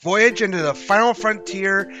Voyage into the Final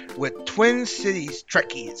Frontier with Twin Cities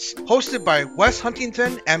Trekkies, hosted by Wes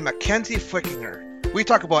Huntington and Mackenzie Flickinger. We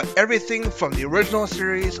talk about everything from the original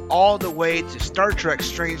series all the way to Star Trek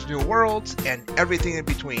Strange New Worlds and everything in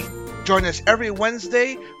between. Join us every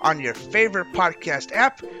Wednesday on your favorite podcast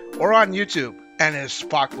app or on YouTube. And as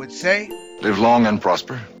Spock would say, live long and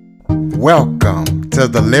prosper. Welcome to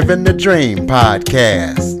the Living the Dream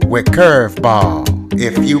podcast with Curveball.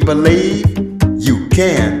 If you believe, you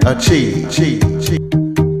can achieve.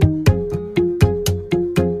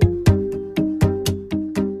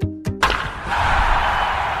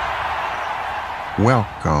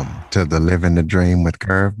 Welcome to the Living the Dream with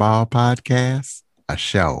Curveball podcast, a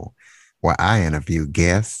show where I interview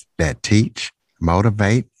guests that teach,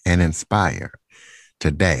 motivate, and inspire.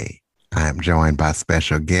 Today, I am joined by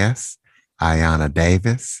special guest, Ayanna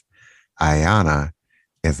Davis. Ayanna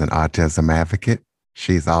is an autism advocate.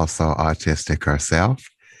 She's also autistic herself.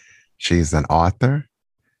 She's an author.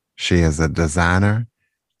 She is a designer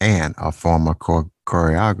and a former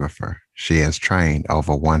choreographer. She has trained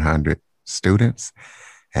over 100 students,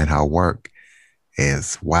 and her work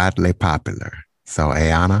is widely popular. So,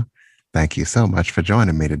 Ayanna, thank you so much for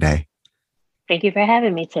joining me today. Thank you for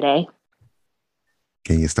having me today.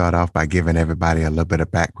 Can you start off by giving everybody a little bit of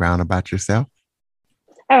background about yourself?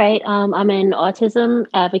 All right. I'm an autism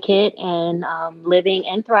advocate and living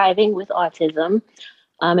and thriving with autism.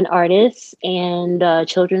 I'm an artist and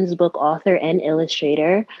children's book author and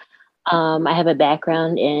illustrator. I have a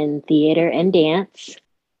background in theater and dance.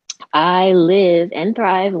 I live and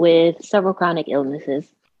thrive with several chronic illnesses.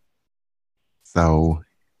 So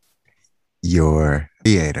you're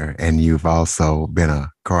theater and you've also been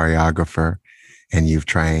a choreographer and you've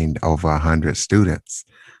trained over 100 students.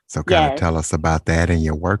 So kind of tell us about that, and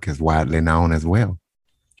your work is widely known as well.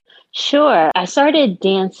 Sure. I started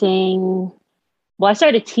teaching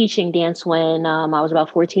dance when I was about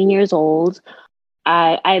 14 years old.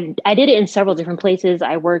 I did it in several different places.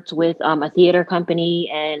 I worked with a theater company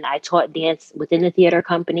and I taught dance within the theater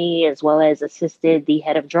company, as well as assisted the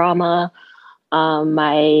head of drama,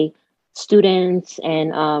 my students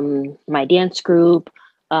and my dance group.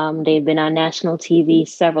 They've been on national TV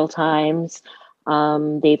several times.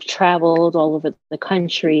 They've traveled all over the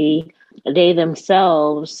country. They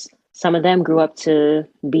themselves, some of them grew up to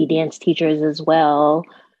be dance teachers as well.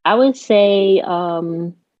 I would say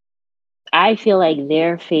I feel like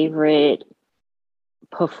their favorite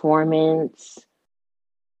performance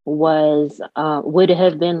would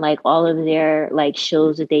have been like all of their like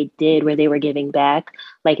shows that they did where they were giving back.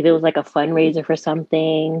 Like if it was like a fundraiser for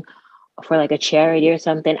something, for like a charity or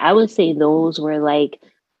something, I would say those were like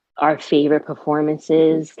our favorite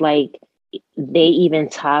performances. Like they even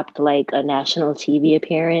topped like a national TV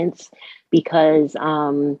appearance because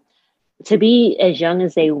to be as young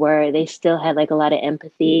as they were, they still had like a lot of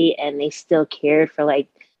empathy and they still cared for like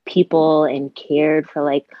people and cared for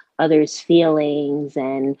like others' feelings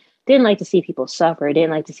and didn't like to see people suffer,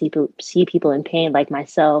 didn't like to see people in pain like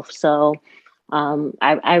myself. So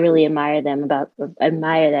I really admire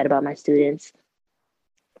that about my students.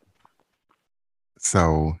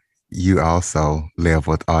 So you also live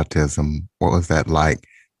with autism. What was that like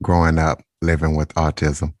growing up living with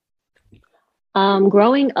autism?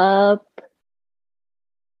 Growing up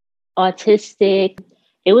autistic,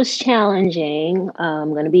 it was challenging.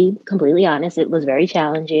 I'm going to be completely honest. It was very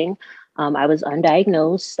challenging. I was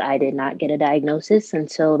undiagnosed. I did not get a diagnosis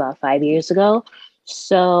until about 5 years ago.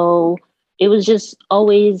 So it was just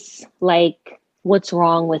always like, what's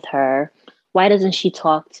wrong with her? Why doesn't she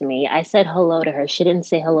talk to me? I said hello to her. She didn't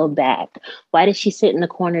say hello back. Why does she sit in the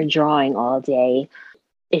corner drawing all day?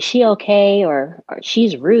 Is she okay? Or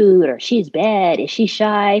she's rude, or she's bad? Is she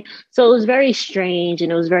shy? So it was very strange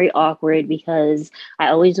and it was very awkward because I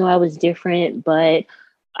always knew I was different, but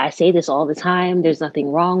I say this all the time. There's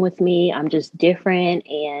nothing wrong with me. I'm just different.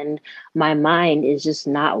 And my mind is just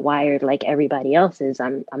not wired like everybody else's.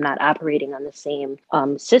 I'm not operating on the same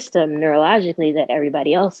system neurologically that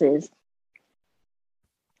everybody else is.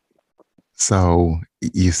 So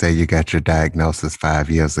you say you got your diagnosis 5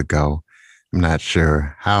 years ago. I'm not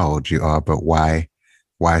sure how old you are, but why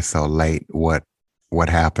so late? What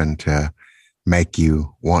happened to make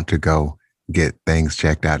you want to go get things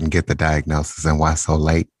checked out and get the diagnosis, and why so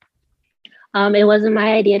late? It wasn't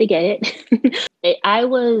my idea to get it. I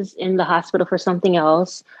was in the hospital for something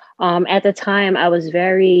else. At the time, I was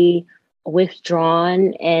very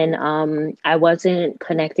withdrawn and I wasn't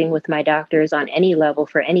connecting with my doctors on any level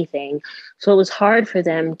for anything. So it was hard for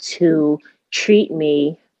them to treat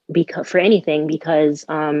me for anything because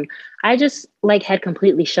I just like had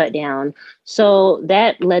completely shut down. So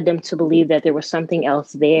that led them to believe that there was something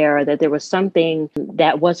else there, that there was something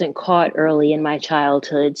that wasn't caught early in my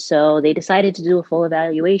childhood. So they decided to do a full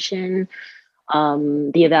evaluation.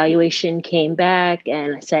 The evaluation came back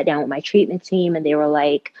and I sat down with my treatment team and they were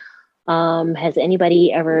like, has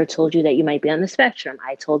anybody ever told you that you might be on the spectrum?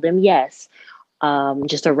 I told them yes.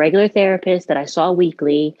 Just a regular therapist that I saw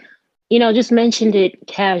weekly, just mentioned it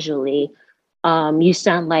casually. You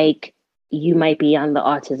sound like you might be on the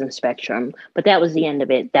autism spectrum, but that was the end of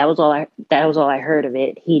it. That was all I heard of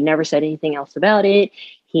it. He never said anything else about it.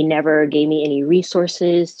 He never gave me any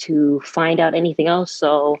resources to find out anything else.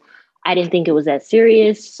 So I didn't think it was that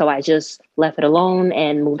serious. So I just left it alone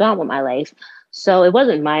and moved on with my life. So it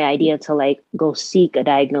wasn't my idea to like go seek a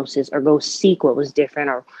diagnosis or go seek what was different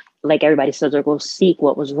or like everybody says, or go seek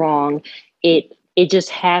what was wrong. It just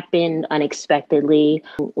happened unexpectedly.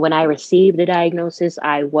 When I received the diagnosis,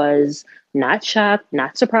 I was not shocked,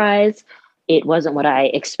 not surprised. It wasn't what I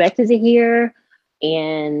expected to hear,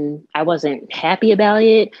 and I wasn't happy about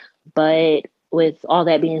it. But with all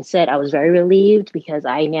that being said, I was very relieved because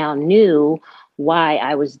I now knew why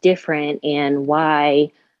I was different and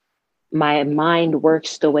why my mind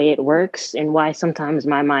works the way it works and why sometimes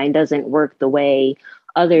my mind doesn't work the way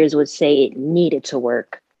others would say it needed to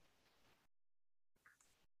work.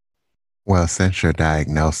 Well, since your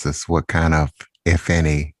diagnosis, what kind of, if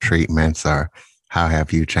any, treatments or how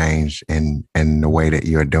have you changed in the way that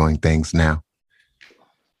you're doing things now?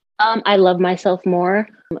 I love myself more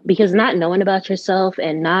because not knowing about yourself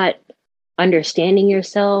and not understanding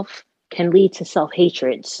yourself can lead to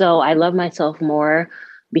self-hatred. So I love myself more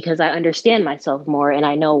because I understand myself more and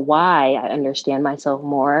I know why I understand myself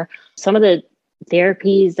more. Some of the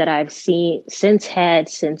therapies that I've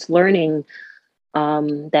since learning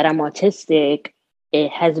that I'm autistic,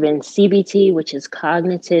 it has been CBT, which is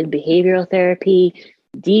cognitive behavioral therapy,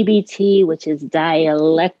 DBT, which is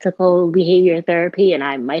dialectical behavior therapy, and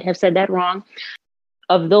I might have said that wrong.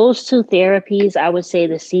 Of those two therapies, I would say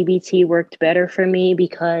the CBT worked better for me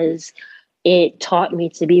because it taught me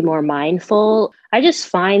to be more mindful. I just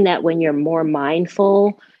find that when you're more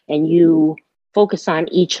mindful and you focus on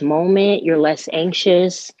each moment, you're less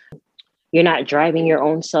anxious. You're not driving your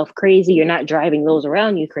own self crazy. You're not driving those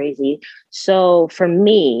around you crazy. So for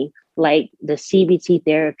me, like the CBT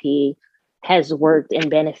therapy has worked and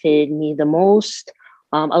benefited me the most.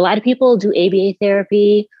 A lot of people do ABA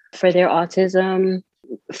therapy for their autism.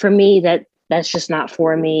 For me, that's just not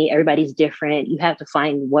for me. Everybody's different. You have to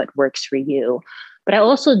find what works for you. But I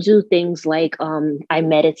also do things like I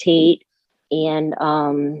meditate and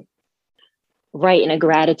write in a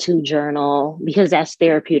gratitude journal because that's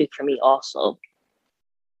therapeutic for me also.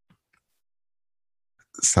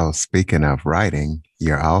 So speaking of writing,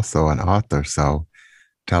 you're also an author. So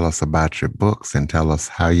tell us about your books and tell us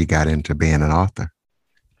how you got into being an author.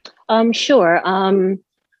 Sure.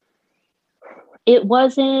 It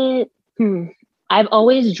wasn't, I've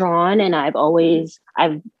always drawn and I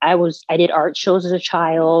did art shows as a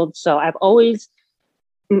child. So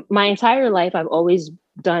my entire life, I've always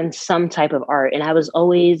done some type of art and I was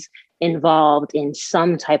always involved in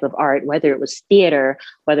some type of art, whether it was theater,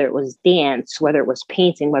 whether it was dance, whether it was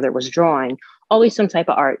painting, whether it was drawing, always some type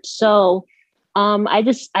of art. So I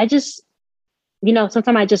just,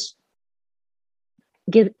 sometimes I just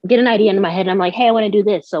get an idea in my head and I'm like, hey, I want to do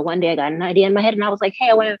this. So one day I got an idea in my head and I was like, hey,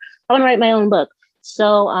 I want to write my own book.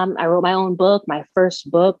 So I wrote my own book, my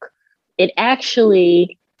first book.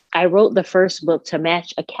 I wrote the first book to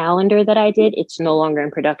match a calendar that I did. It's no longer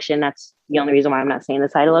in production. That's the only reason why I'm not saying the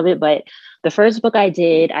title of it. But the first book I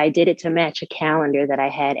did it to match a calendar that I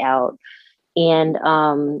had out. And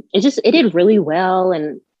it did really well.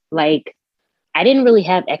 And like, I didn't really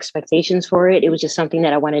have expectations for it. It was just something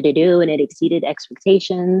that I wanted to do and it exceeded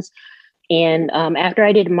expectations. And after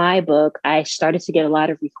I did my book, I started to get a lot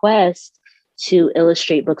of requests to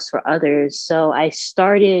illustrate books for others. So I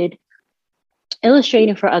started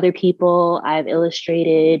illustrating for other people. I've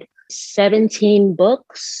illustrated 17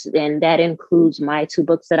 books, and that includes my 2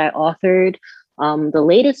 books that I authored. The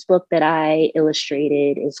latest book that I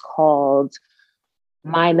illustrated is called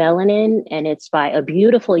My Melanin, and it's by a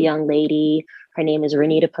beautiful young lady. Her name is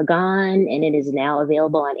Renita Pagan, and it is now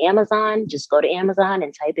available on Amazon. Just go to Amazon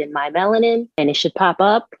and type in My Melanin, and it should pop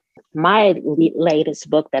up. My latest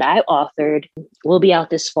book that I authored will be out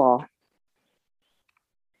this fall.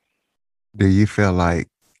 Do you feel like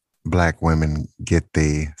Black women get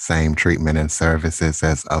the same treatment and services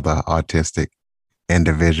as other autistic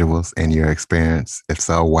individuals in your experience? If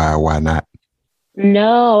so, why or why not?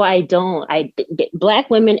 No, I don't. Black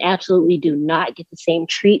women absolutely do not get the same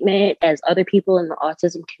treatment as other people in the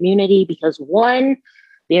autism community because one,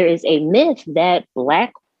 there is a myth that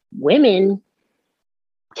Black women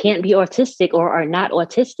can't be autistic or are not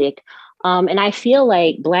autistic. And I feel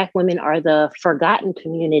like Black women are the forgotten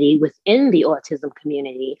community within the autism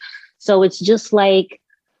community. So it's just like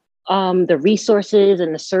the resources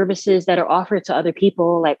and the services that are offered to other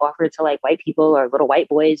people, like offered to like white people or little white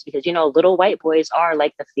boys, because, you know, little white boys are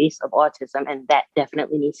like the face of autism, and that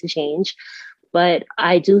definitely needs to change. But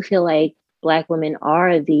I do feel like Black women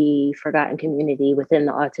are the forgotten community within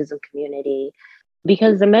the autism community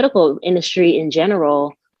because the medical industry in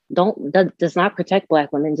general does not protect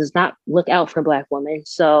Black women, does not look out for Black women.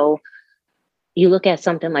 So you look at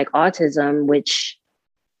something like autism, which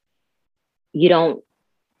you don't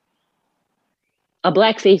a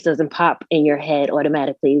Black face doesn't pop in your head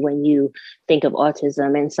automatically when you think of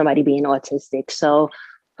autism and somebody being autistic. So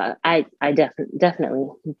definitely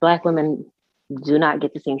Black women do not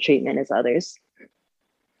get the same treatment as others.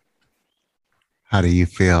 How do you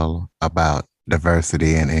feel about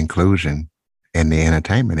diversity and inclusion in the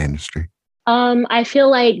entertainment industry? I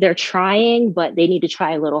feel like they're trying, but they need to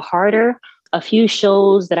try a little harder. A few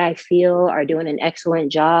shows that I feel are doing an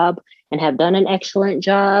excellent job and have done an excellent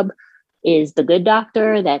job is The Good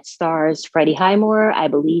Doctor that stars Freddie Highmore. I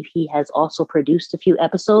believe he has also produced a few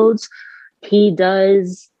episodes. He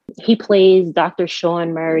plays Dr.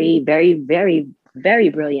 Sean Murray very, very, very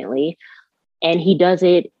brilliantly. And he does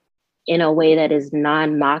it in a way that is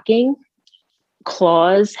non-mocking.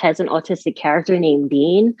 Claus has an autistic character named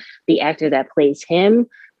Dean. The actor that plays him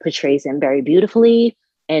portrays him very beautifully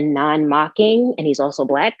and non-mocking, and he's also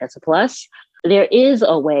Black. That's a plus. There is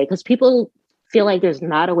a way, because people feel like there's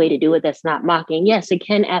not a way to do it that's not mocking. Yes, it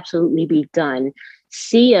can absolutely be done.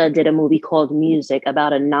 Sia did a movie called Music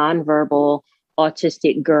about a nonverbal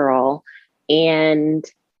autistic girl, and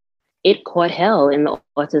it caught hell in the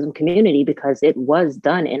autism community because it was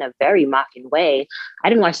done in a very mocking way. I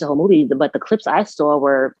didn't watch the whole movie, but the clips I saw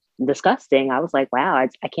were disgusting. I was like, wow,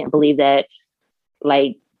 I can't believe that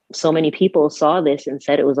like so many people saw this and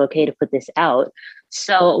said it was okay to put this out.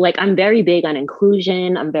 So like I'm very big on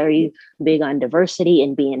inclusion. I'm very big on diversity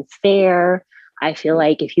and being fair. I feel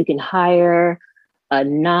like if you can hire a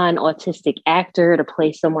non-autistic actor to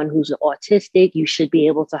play someone who's autistic, you should be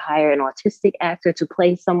able to hire an autistic actor to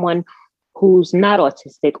play someone who's not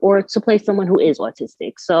autistic or to play someone who is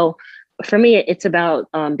autistic. So for me, it's about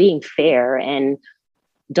being fair and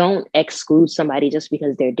don't exclude somebody just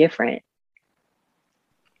because they're different.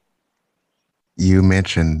 You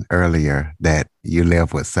mentioned earlier that you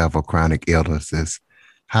live with several chronic illnesses.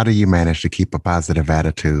 How do you manage to keep a positive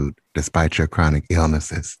attitude despite your chronic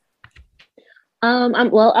illnesses? I'm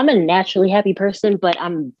a naturally happy person, but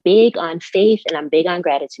I'm big on faith and I'm big on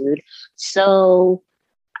gratitude. So,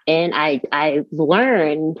 and I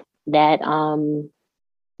learned that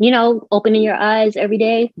opening your eyes every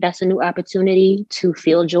day, that's a new opportunity to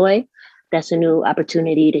feel joy. That's a new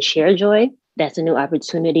opportunity to share joy. That's a new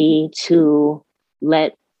opportunity to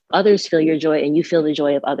let others feel your joy and you feel the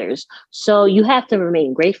joy of others. So you have to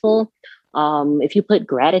remain grateful. If you put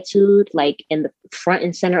gratitude like in the front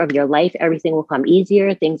and center of your life, everything will come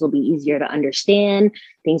easier. Things will be easier to understand.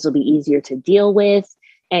 Things will be easier to deal with.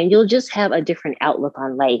 And you'll just have a different outlook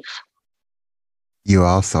on life. You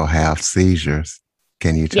also have seizures.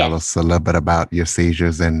 Can you tell Yes. us a little bit about your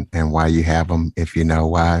seizures and why you have them? If you know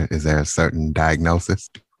why, is there a certain diagnosis?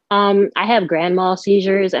 I have grand mal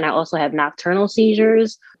seizures and I also have nocturnal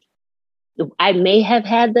seizures. I may have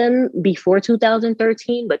had them before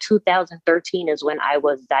 2013, but 2013 is when I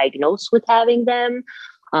was diagnosed with having them.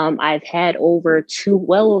 I've had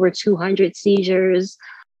well over 200 seizures.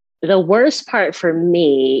 The worst part for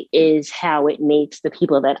me is how it makes the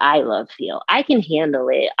people that I love feel. I can handle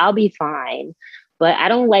it. I'll be fine. But I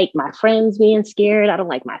don't like my friends being scared. I don't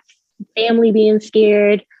like my family being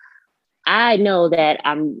scared. I know that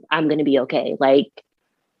I'm going to be okay. Like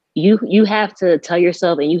you have to tell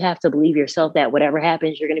yourself and you have to believe yourself that whatever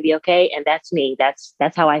happens, you're going to be okay. And that's me. That's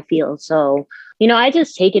how I feel. So, I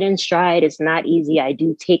just take it in stride. It's not easy. I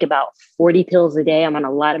do take about 40 pills a day. I'm on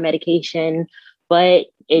a lot of medication, but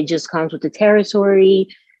it just comes with the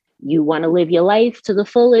territory. You want to live your life to the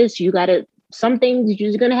fullest. Some things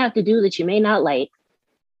you're going to have to do that you may not like.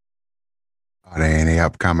 Are there any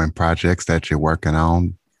upcoming projects that you're working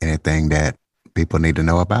on? Anything that people need to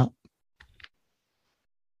know about?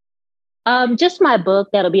 Just my book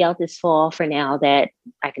that'll be out this fall for now that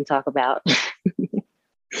I can talk about.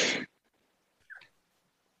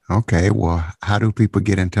 Okay, well, how do people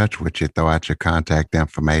get in touch with you? Throw out your contact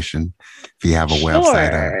information if you have a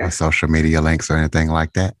website or Sure. social media links or anything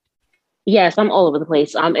like that. Yes, I'm all over the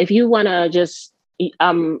place. If you want to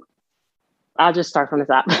um, I'll just start from the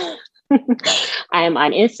top. I am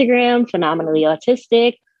on Instagram, Phenomenally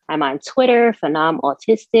Autistic. I'm on Twitter, Phenom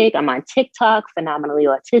Autistic. I'm on TikTok, Phenomenally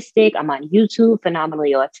Autistic. I'm on YouTube,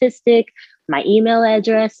 Phenomenally Autistic. My email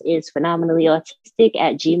address is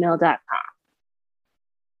phenomenallyautistic@gmail.com.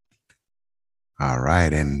 All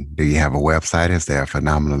right. And do you have a website? Is there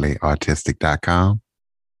phenomenallyautistic.com?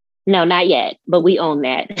 No, not yet, but we own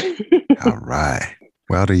that. All right.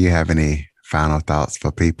 Well, do you have any final thoughts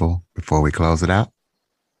for people before we close it out?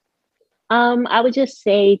 I would just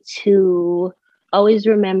say to always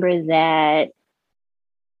remember that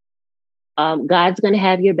God's going to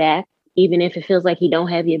have your back, even if it feels like he don't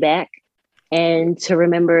have your back. And to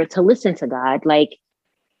remember to listen to God. Like,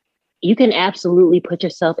 you can absolutely put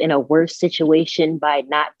yourself in a worse situation by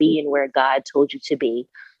not being where God told you to be.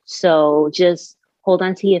 So just hold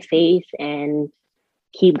on to your faith and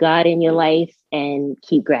keep God in your life and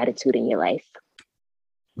keep gratitude in your life.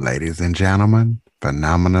 Ladies and gentlemen,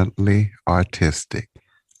 Phenomenally Autistic,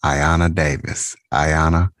 Ayana Davis.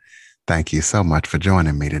 Ayana, thank you so much for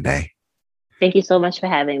joining me today. Thank you so much for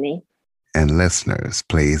having me. And listeners,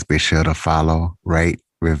 please be sure to follow, rate,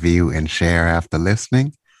 review, and share after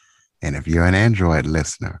listening. And if you're an Android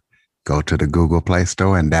listener, go to the Google Play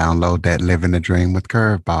Store and download that Living the Dream with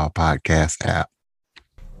Curveball podcast app.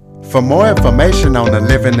 For more information on the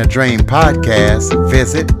Living the Dream podcast,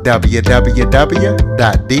 visit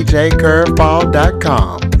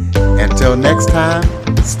www.djcurveball.com. Until next time,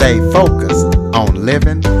 stay focused on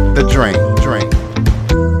living the dream.